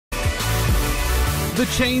The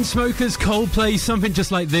Chainsmokers, Coldplay, something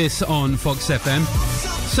just like this on Fox FM.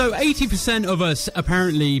 So 80% of us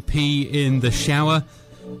apparently pee in the shower.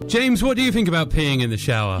 James, what do you think about peeing in the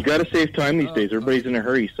shower? You got to save time these days. Everybody's in a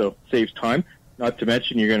hurry, so it saves time. Not to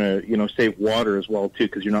mention you're going to, save water as well, too,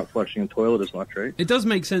 because you're not flushing the toilet as much, right? It does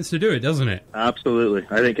make sense to do it, doesn't it? Absolutely.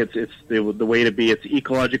 I think it's the way to be. It's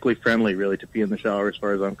ecologically friendly, really, to pee in the shower as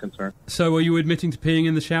far as I'm concerned. So are you admitting to peeing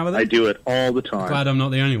in the shower then? I do it all the time. Glad I'm not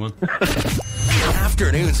the only one.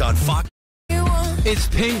 Afternoons on Fox. It's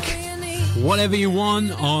Pink. Whatever you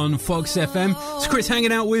want on Fox FM. It's Chris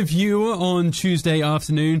hanging out with you on Tuesday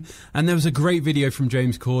afternoon, and there was a great video from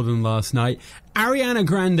James Corden last night. Ariana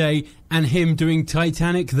Grande and him doing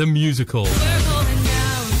Titanic the musical.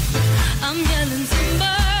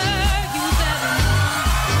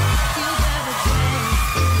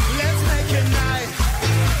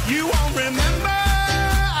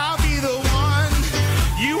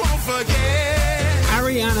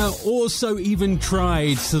 Ariana also even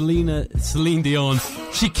tried Celine Dion.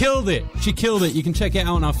 She killed it. You can check it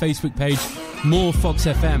out on our Facebook page. More Fox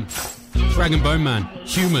FM. Dragon Bone Man.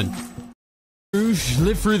 Human. Rouge,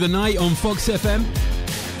 Live Through the Night on Fox FM.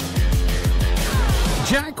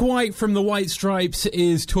 Jack White from the White Stripes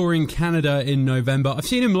is touring Canada in November. I've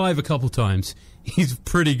seen him live a couple times. He's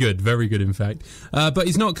pretty good. Very good, in fact. But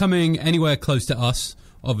he's not coming anywhere close to us.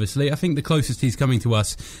 Obviously, I think the closest he's coming to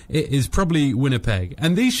us is probably Winnipeg.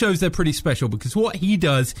 And these shows, they're pretty special because what he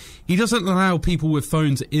does, he doesn't allow people with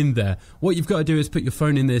phones in there. What you've got to do is put your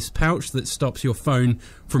phone in this pouch that stops your phone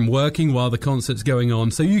from working while the concert's going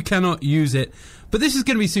on, so you cannot use it. But this is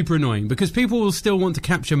going to be super annoying because people will still want to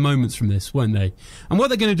capture moments from this, won't they? And what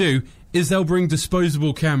they're going to do is they'll bring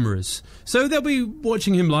disposable cameras. So they'll be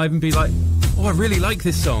watching him live and be like, oh, I really like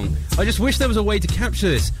this song. I just wish there was a way to capture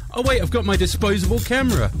this. Oh, wait, I've got my disposable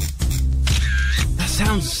camera. That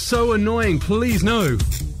sounds so annoying. Please, no.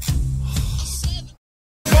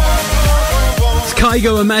 It's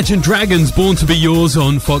Kygo, Imagine Dragons, Born to Be Yours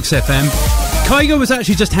on Fox FM. Kygo was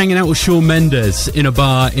actually just hanging out with Shawn Mendes in a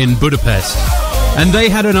bar in Budapest. And they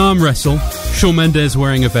had an arm wrestle. Shawn Mendes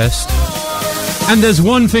wearing a vest. And there's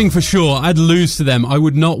one thing for sure, I'd lose to them. I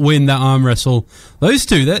would not win that arm wrestle. Those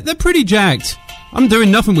two, they're pretty jacked. I'm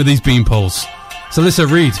doing nothing with these beanpoles. So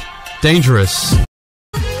Alyssa Reed, Dangerous.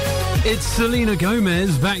 It's Selena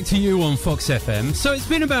Gomez, back to you on Fox FM. So it's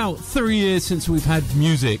been about 3 years since we've had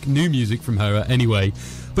new music from her anyway.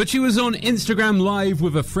 But she was on Instagram Live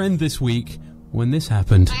with a friend this week when this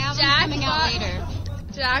happened. My album's coming out later.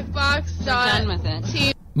 Jackbox. Done with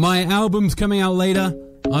it. My album's coming out later.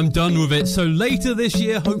 I'm done with it. So later this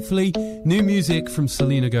year, hopefully, new music from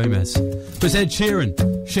Selena Gomez. But Ed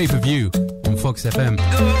Sheeran, Shape of You on Fox FM.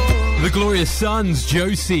 The Glorious Sons,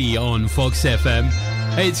 Josie on Fox FM.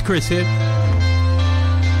 Hey, it's Chris here.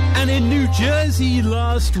 And in New Jersey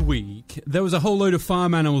last week, there was a whole load of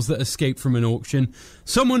farm animals that escaped from an auction.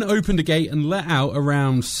 Someone opened a gate and let out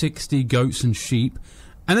around 60 goats and sheep.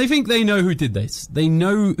 And they think they know who did this. They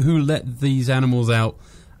know who let these animals out.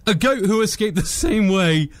 A goat who escaped the same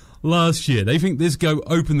way last year. They think this goat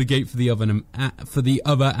opened the gate for the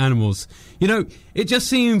other animals. You know, it just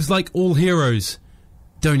seems like all heroes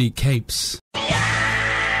don't eat capes. Yeah!